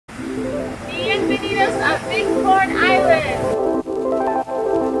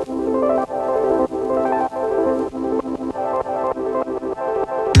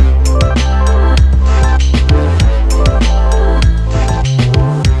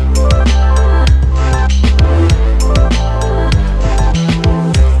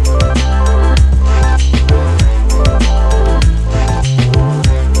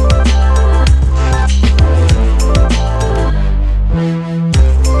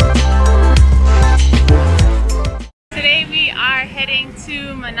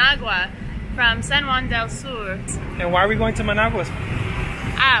San Juan del Sur. And why are we going to Managua's?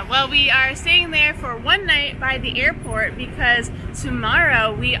 Well, we are staying there for one night by the airport because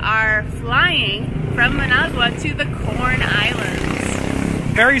tomorrow we are flying from Managua to the Corn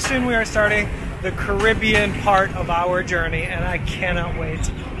Islands. Very soon we are starting the Caribbean part of our journey, and I cannot wait.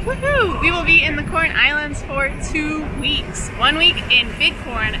 Woohoo! We will be in the Corn Islands for 2 weeks. 1 week in Big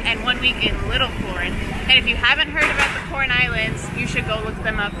Corn and 1 week in Little Corn. And if you haven't heard about the Corn Islands, you should go look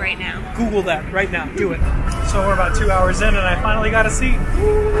them up right now. Google that right now. Do it. So we're about 2 hours in and I finally got a seat.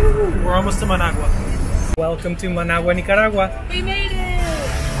 Woo! We're almost to Managua. Welcome to Managua, Nicaragua. We made it!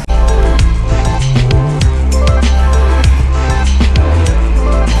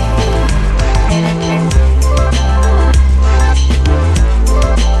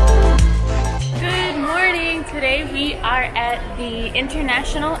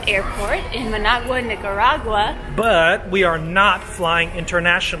 International Airport in Managua, Nicaragua. But we are not flying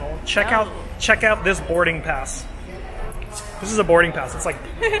international. Check out this boarding pass. This is a boarding pass. It's like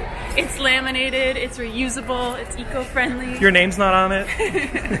it's laminated, it's reusable, it's eco-friendly. Your name's not on it.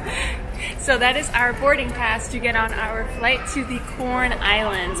 So that is our boarding pass to get on our flight to the Corn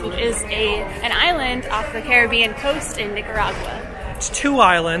Islands, which is an island off the Caribbean coast in Nicaragua. It's 2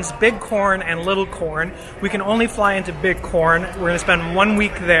 islands, Big Corn and Little Corn. We can only fly into Big Corn. We're going to spend 1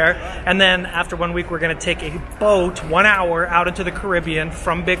 week there, and then after 1 week we're going to take a boat 1 hour out into the Caribbean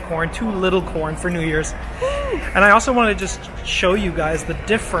from Big Corn to Little Corn for New Year's. And I also want to just show you guys the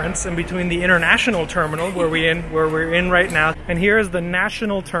difference in between the international terminal where we're in right now, and here is the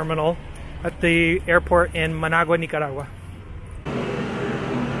national terminal at the airport in Managua, Nicaragua.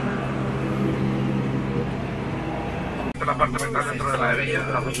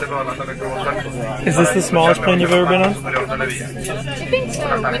 Is this the smallest plane you've ever been on? I think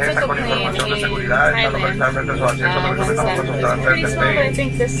so. We took a plane in Thailand. It's pretty small, but I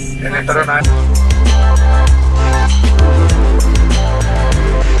think this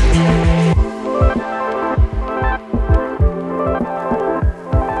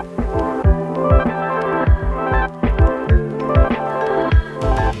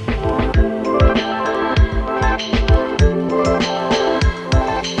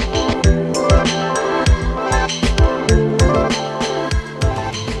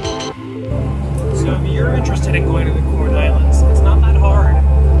in going to the Corn Islands. It's not that hard.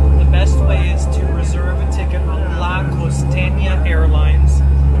 The best way is to reserve a ticket on La Costeña Airlines.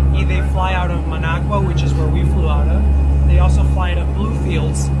 They fly out of Managua, which is where we flew out of. They also fly out of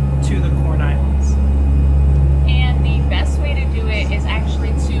Bluefields to the Corn Islands. And the best way to do it is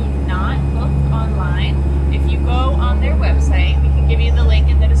actually to not book online. If you go on their website, we can give you the link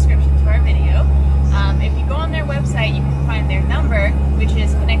in the description to our video. If you go on their website, you can find their number, which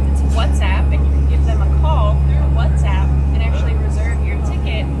is connected to WhatsApp, and you can give them a call through WhatsApp and actually reserve your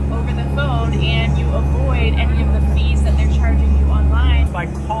ticket over the phone, and you avoid any of the fees that they're charging you online. By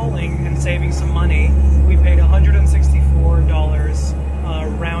calling and saving some money, we paid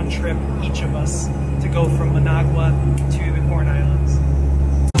 $164 round trip each of us to go from Managua to the Corn Islands.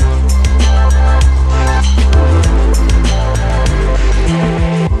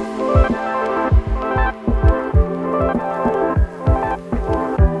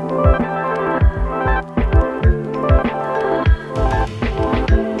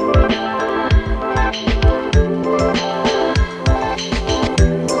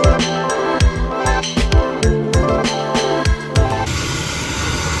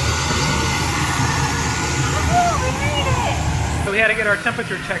 We had to get our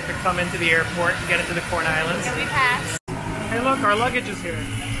temperature check to come into the airport and get into the Corn Islands. And we passed. Hey look, our luggage is here.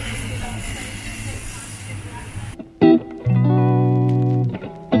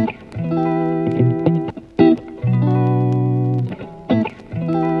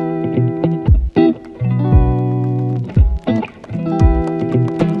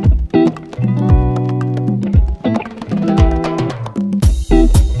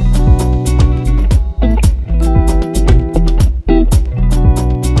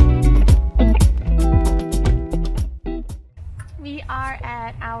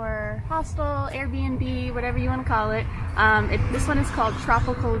 Hostel, Airbnb, whatever you want to call it. This one is called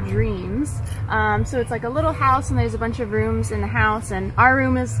Tropical Dreams. So it's like a little house and there's a bunch of rooms in the house, and our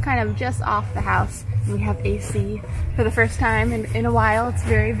room is kind of just off the house. And we have AC for the first time in a while. It's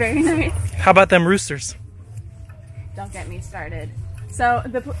very, very nice. How about them roosters? Don't get me started. So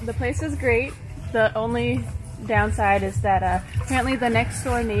the place is great. The only downside is that apparently the next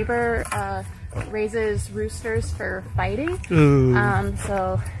door neighbor raises roosters for fighting.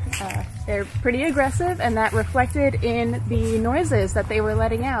 So they're pretty aggressive, and that reflected in the noises that they were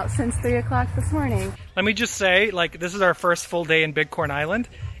letting out since 3 o'clock this morning. Let me just say, like, this is our first full day in Big Corn Island.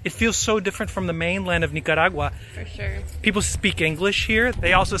 it feels so different from the mainland of Nicaragua. For sure. People speak English here.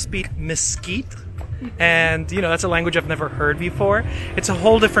 They also speak Miskito. And, you know, that's a language I've never heard before. It's a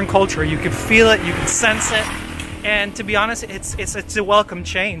whole different culture. You can feel it, you can sense it. And to be honest, it's a welcome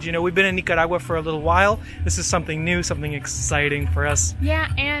change. You know, we've been in Nicaragua for a little while. This is something new, something exciting for us.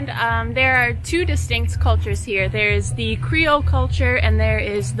 Yeah, and there are two distinct cultures here. There's the Creole culture and there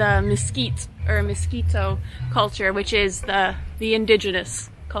is the Miskito or Miskito culture, which is the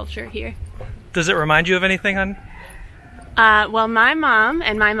indigenous culture here. Does it remind you of anything, hon? Well, my mom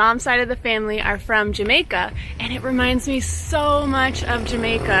and my mom's side of the family are from Jamaica, and it reminds me so much of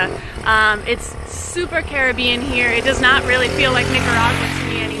Jamaica. It's super Caribbean here. It does not really feel like Nicaragua to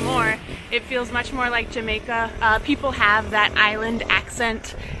me anymore. It feels much more like Jamaica. People have that island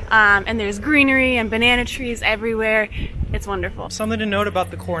accent, and there's greenery and banana trees everywhere. It's wonderful. Something to note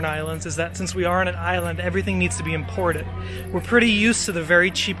about the Corn Islands is that since we are on an island, everything needs to be imported. We're pretty used to the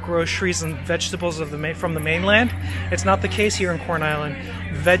very cheap groceries and vegetables from the mainland. It's not the case here in Corn Island.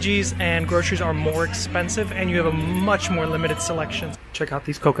 Veggies and groceries are more expensive and you have a much more limited selection. Check out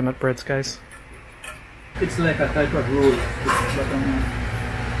these coconut breads, guys. It's like a type of roll.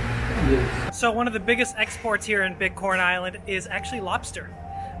 So one of the biggest exports here in Big Corn Island is actually lobster.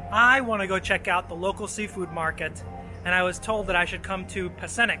 I want to go check out the local seafood market, and I was told that I should come to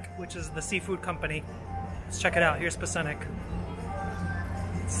Pasenic, which is the seafood company. Let's check it out. Here's Pasenic.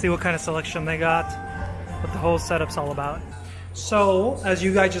 Let's see what kind of selection they got, what the whole setup's all about. So, as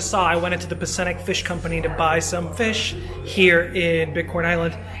you guys just saw, I went into the Pasenic Fish Company to buy some fish here in Big Corn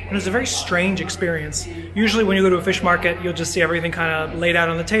Island, and it was a very strange experience. Usually when you go to a fish market, you'll just see everything kind of laid out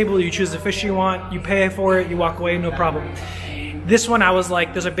on the table, you choose the fish you want, you pay for it, you walk away, no problem. This one, I was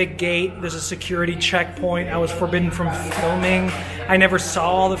like, there's a big gate, there's a security checkpoint, I was forbidden from filming, I never saw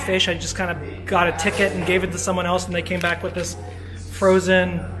all the fish, I just kind of got a ticket and gave it to someone else, and they came back with this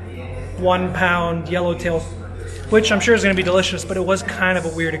frozen 1 pound yellowtail, which I'm sure is going to be delicious, but it was kind of a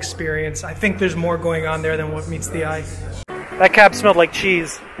weird experience. I think there's more going on there than what meets the eye. That cab smelled like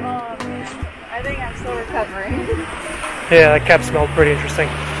cheese. Oh, I think I'm still recovering. Yeah, that cab smelled pretty interesting.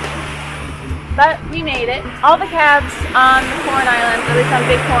 But we made it. All the cabs on the Corn Islands, at least on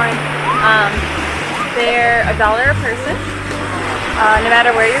Big Corn, they're $1 a person, no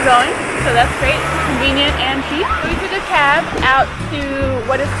matter where you're going. So that's great, convenient and cheap. We took a cab out to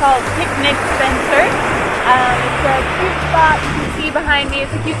what is called Picnic Center. It's a cute spot. You can see behind me.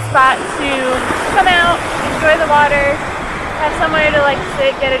 It's a cute spot to come out, enjoy the water, have somewhere to like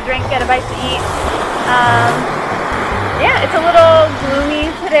sit, get a drink, get a bite to eat. Yeah, it's a little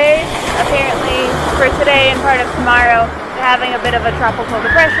gloomy today. Apparently, for today and part of tomorrow, they're having a bit of a tropical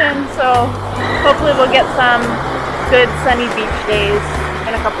depression. So hopefully we'll get some good sunny beach days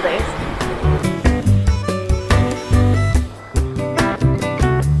in a couple days.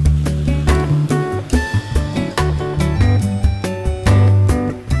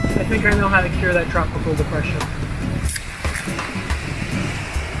 I think I know how to cure that tropical depression.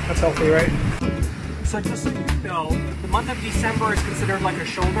 That's healthy, right? So just so you know, the month of December is considered like a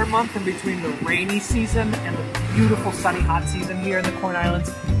shoulder month in between the rainy season and the beautiful sunny hot season here in the Corn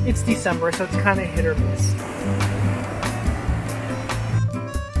Islands. It's December, so it's kind of hit or miss.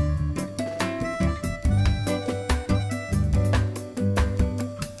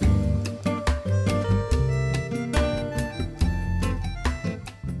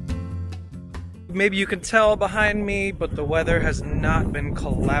 Maybe you can tell behind me, but the weather has not been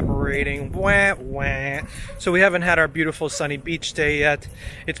collaborating. Wah, wah. So we haven't had our beautiful sunny beach day yet.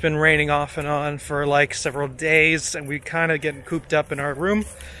 It's been raining off and on for like several days, and we kind of getting cooped up in our room.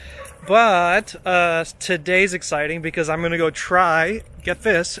 But today's exciting because I'm gonna go try, get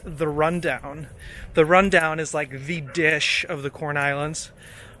this, the rundown. The rundown is like the dish of the Corn Islands.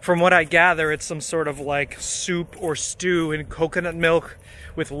 From what I gather, it's some sort of like soup or stew in coconut milk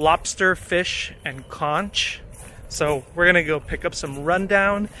with lobster, fish, and conch. So we're gonna go pick up some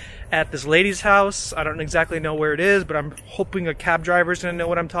rundown at this lady's house. I don't exactly know where it is, but I'm hoping a cab driver's gonna know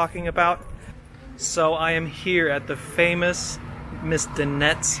what I'm talking about. So I am here at the famous Miss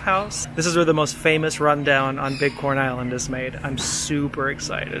Danette's house. This is where the most famous rundown on Big Corn Island is made. I'm super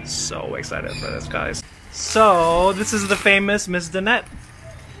excited, so excited for this, guys. So this is the famous Miss Danette.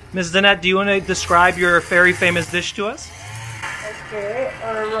 Miss Danette, do you want to describe your very famous dish to us? Okay,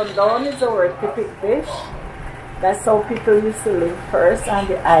 our rundown is our typical dish. That's how people used to live first on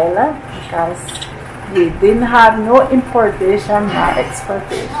the island because we didn't have no importation nor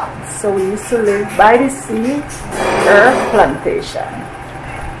exportation. So we used to live by the sea or plantation.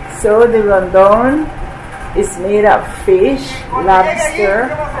 So the rundown is made of fish, lobster,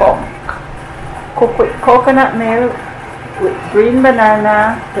 conch, cooked with coconut milk, with green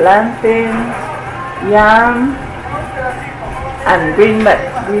banana, plantain, yam, and green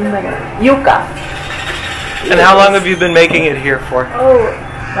banana, yuca. And how long have you been making it here for? Oh,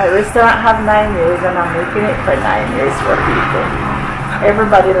 my restaurant have 9 years and I'm making it for 9 years for people.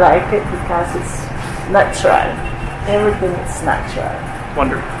 Everybody like it because it's natural. Everything is natural.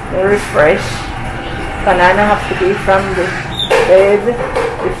 Wonderful. Very fresh. Banana have to be from the bed.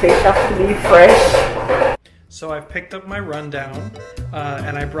 The fish have to be fresh. So I've picked up my rundown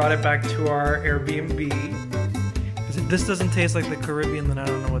and I brought it back to our Airbnb. If this doesn't taste like the Caribbean, then I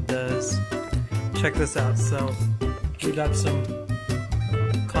don't know what does. Check this out. So we got some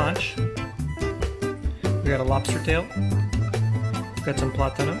conch. We got a lobster tail. We got some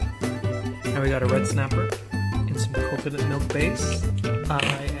platano. And we got a red snapper and some coconut milk base. I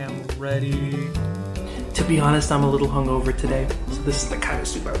am ready. To be honest, I'm a little hungover today, so this is the kind of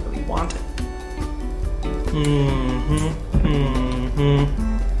soup I really wanted.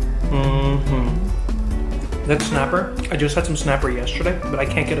 That snapper, I just had some snapper yesterday, but I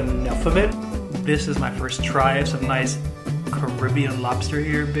can't get enough of it. This is my first try of some nice Caribbean lobster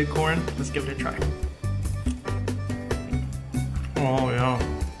here in Bighorn. Let's give it a try. Oh yeah,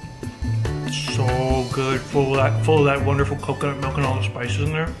 so good, full of that wonderful coconut milk and all the spices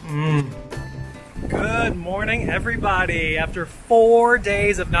in there. Good morning, everybody. After 4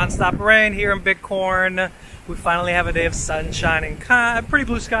 days of nonstop rain here in Bighorn, we finally have a day of sunshine and pretty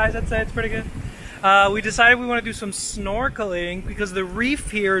blue skies. I'd say it's pretty good. We decided we want to do some snorkeling because the reef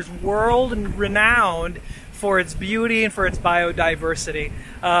here is world renowned for its beauty and for its biodiversity.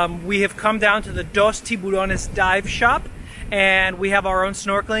 We have come down to the Dos Tiburones dive shop, and we have our own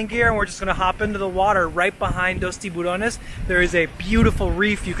snorkeling gear, and we're just going to hop into the water right behind Dos Tiburones. There is a beautiful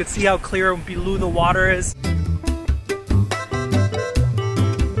reef. You can see how clear and blue the water is.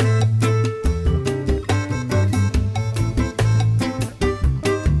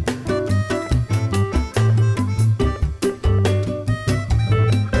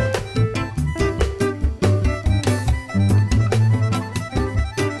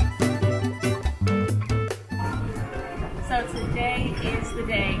 So today is the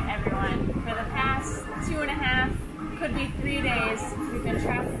day, everyone. For the past 2.5, could be 3 days, we've been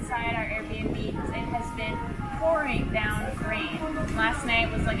trapped inside our Airbnb because it has been pouring down rain. Last night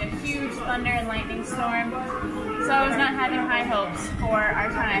was like a huge thunder and lightning storm, so I was not having high hopes for our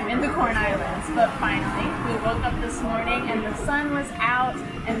time in the Corn Islands. But finally, we woke up this morning and the sun was out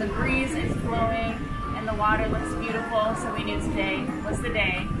and the breeze is blowing and the water looks beautiful, so we knew today was the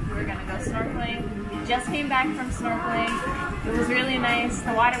day we were gonna go snorkeling. We just came back from snorkeling. It was really nice.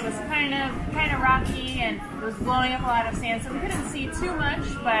 The water was kind of rocky and it was blowing up a lot of sand, so we couldn't see too much,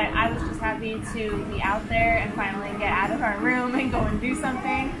 but I was just happy to be out there and finally get out of our room and go and do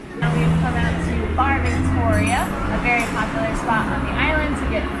something. Now we've come out to Bar Victoria, a very popular spot on the island to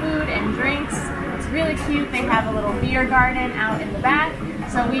get food and drinks. It's really cute. They have a little beer garden out in the back,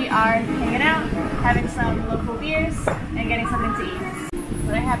 so we are hanging out, having some local beers, and getting something to eat.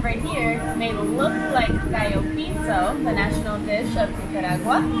 What I have right here may look like gallo pinto, the national dish of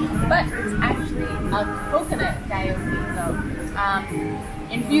Nicaragua, but it's actually a coconut gallo pinto.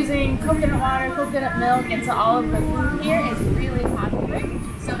 Infusing coconut water, coconut milk into all of the food here is really popular.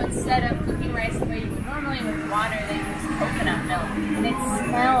 So instead of cooking rice the way you would normally with water, they use coconut milk. And it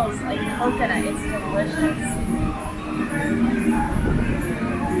smells like coconut. It's delicious.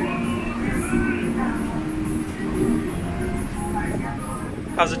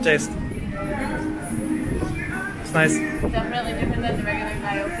 How's it taste? It's nice. Definitely different than the regular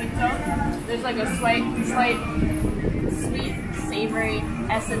gallo pinto. There's like a slight sweet, savory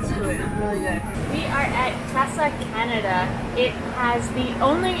essence to it. It's really good. We are at Casa Canada. It has the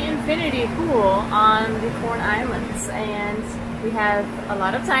only infinity pool on the Corn Islands, and we have a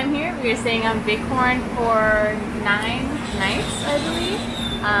lot of time here. We are staying on Bighorn for 9 nights, I believe.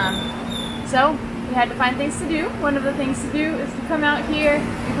 So we had to find things to do. One of the things to do is to come out here.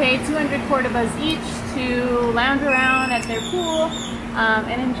 We paid 200 Cordobas each to lounge around at their pool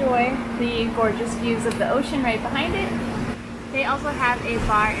and enjoy the gorgeous views of the ocean right behind it. They also have a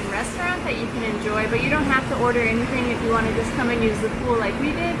bar and restaurant that you can enjoy, but you don't have to order anything if you want to just come and use the pool like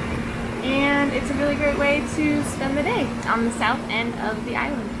we did. And it's a really great way to spend the day on the south end of the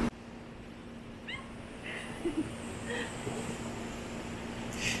island.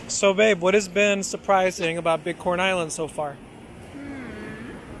 So babe, what has been surprising about Bighorn Island so far?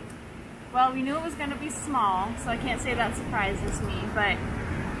 Well, we knew it was going to be small, so I can't say that surprises me, but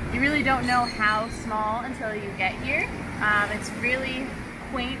you really don't know how small until you get here. It's really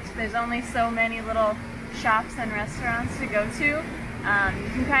quaint. There's only so many little shops and restaurants to go to. You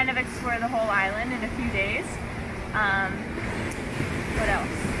can kind of explore the whole island in a few days. What else?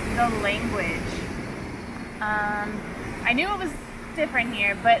 The language. I knew it was different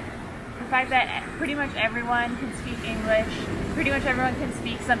here, but the fact that pretty much everyone can speak English, pretty much everyone can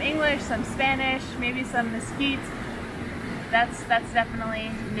speak some English, some Spanish, maybe some Miskito. That's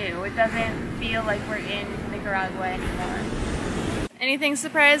definitely new. It doesn't feel like we're in Nicaragua anymore. Anything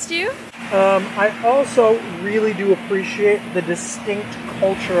surprised you? I also really do appreciate the distinct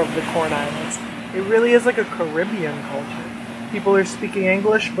culture of the Corn Islands. It really is like a Caribbean culture. People are speaking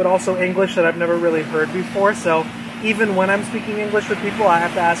English, but also English that I've never really heard before, so even when I'm speaking English with people, I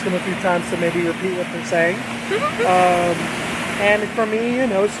have to ask them a few times to maybe repeat what they're saying. And for me, you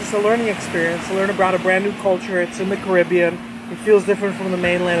know, it's just a learning experience to learn about a brand new culture. It's in the Caribbean. It feels different from the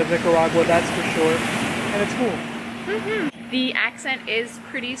mainland of Nicaragua, that's for sure. And it's cool. The accent is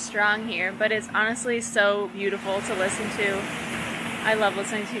pretty strong here, but it's honestly so beautiful to listen to. I love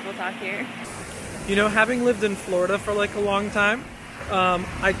listening to people talk here. You know, having lived in Florida for like a long time,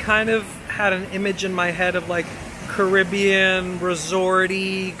 I kind of had an image in my head of like Caribbean,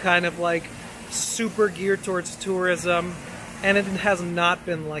 resort-y, kind of like super geared towards tourism, and it has not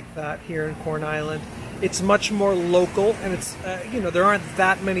been like that here in Corn Island. It's much more local, and it's, you know, there aren't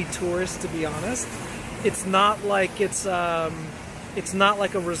that many tourists, to be honest. It's not like it's not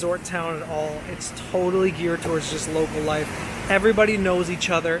like a resort town at all. It's totally geared towards just local life. Everybody knows each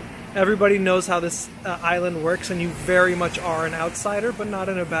other. Everybody knows how this island works, and you very much are an outsider, but not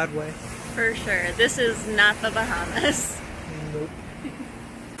in a bad way. For sure. This is not the Bahamas. Nope.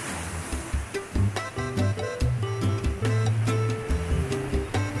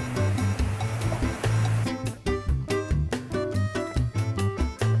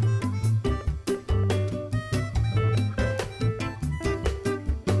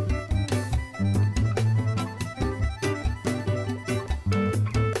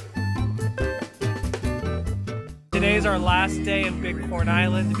 Today's our last day in Big Corn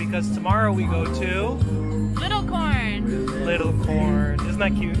Island because tomorrow we go to Little Corn. Little Corn. Isn't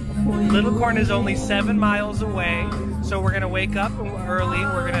that cute? Little Corn is only 7 miles away, so we're gonna wake up early.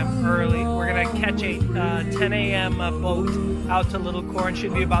 We're gonna catch a 10 a.m. boat out to Little Corn.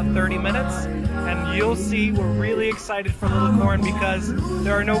 Should be about 30 minutes, and you'll see we're really excited for Little Corn because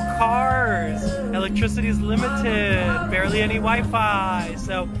there are no cars. Electricity is limited. Barely any Wi-Fi.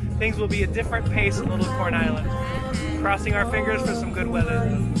 So things will be a different pace in Little Corn Island. Crossing our fingers for some good weather.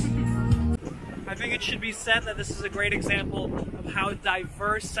 I think it should be said that this is a great example of how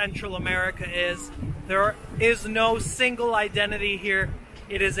diverse Central America is. There is no single identity here.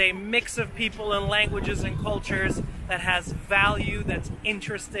 It is a mix of people and languages and cultures that has value, that's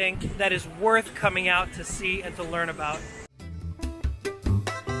interesting, that is worth coming out to see and to learn about.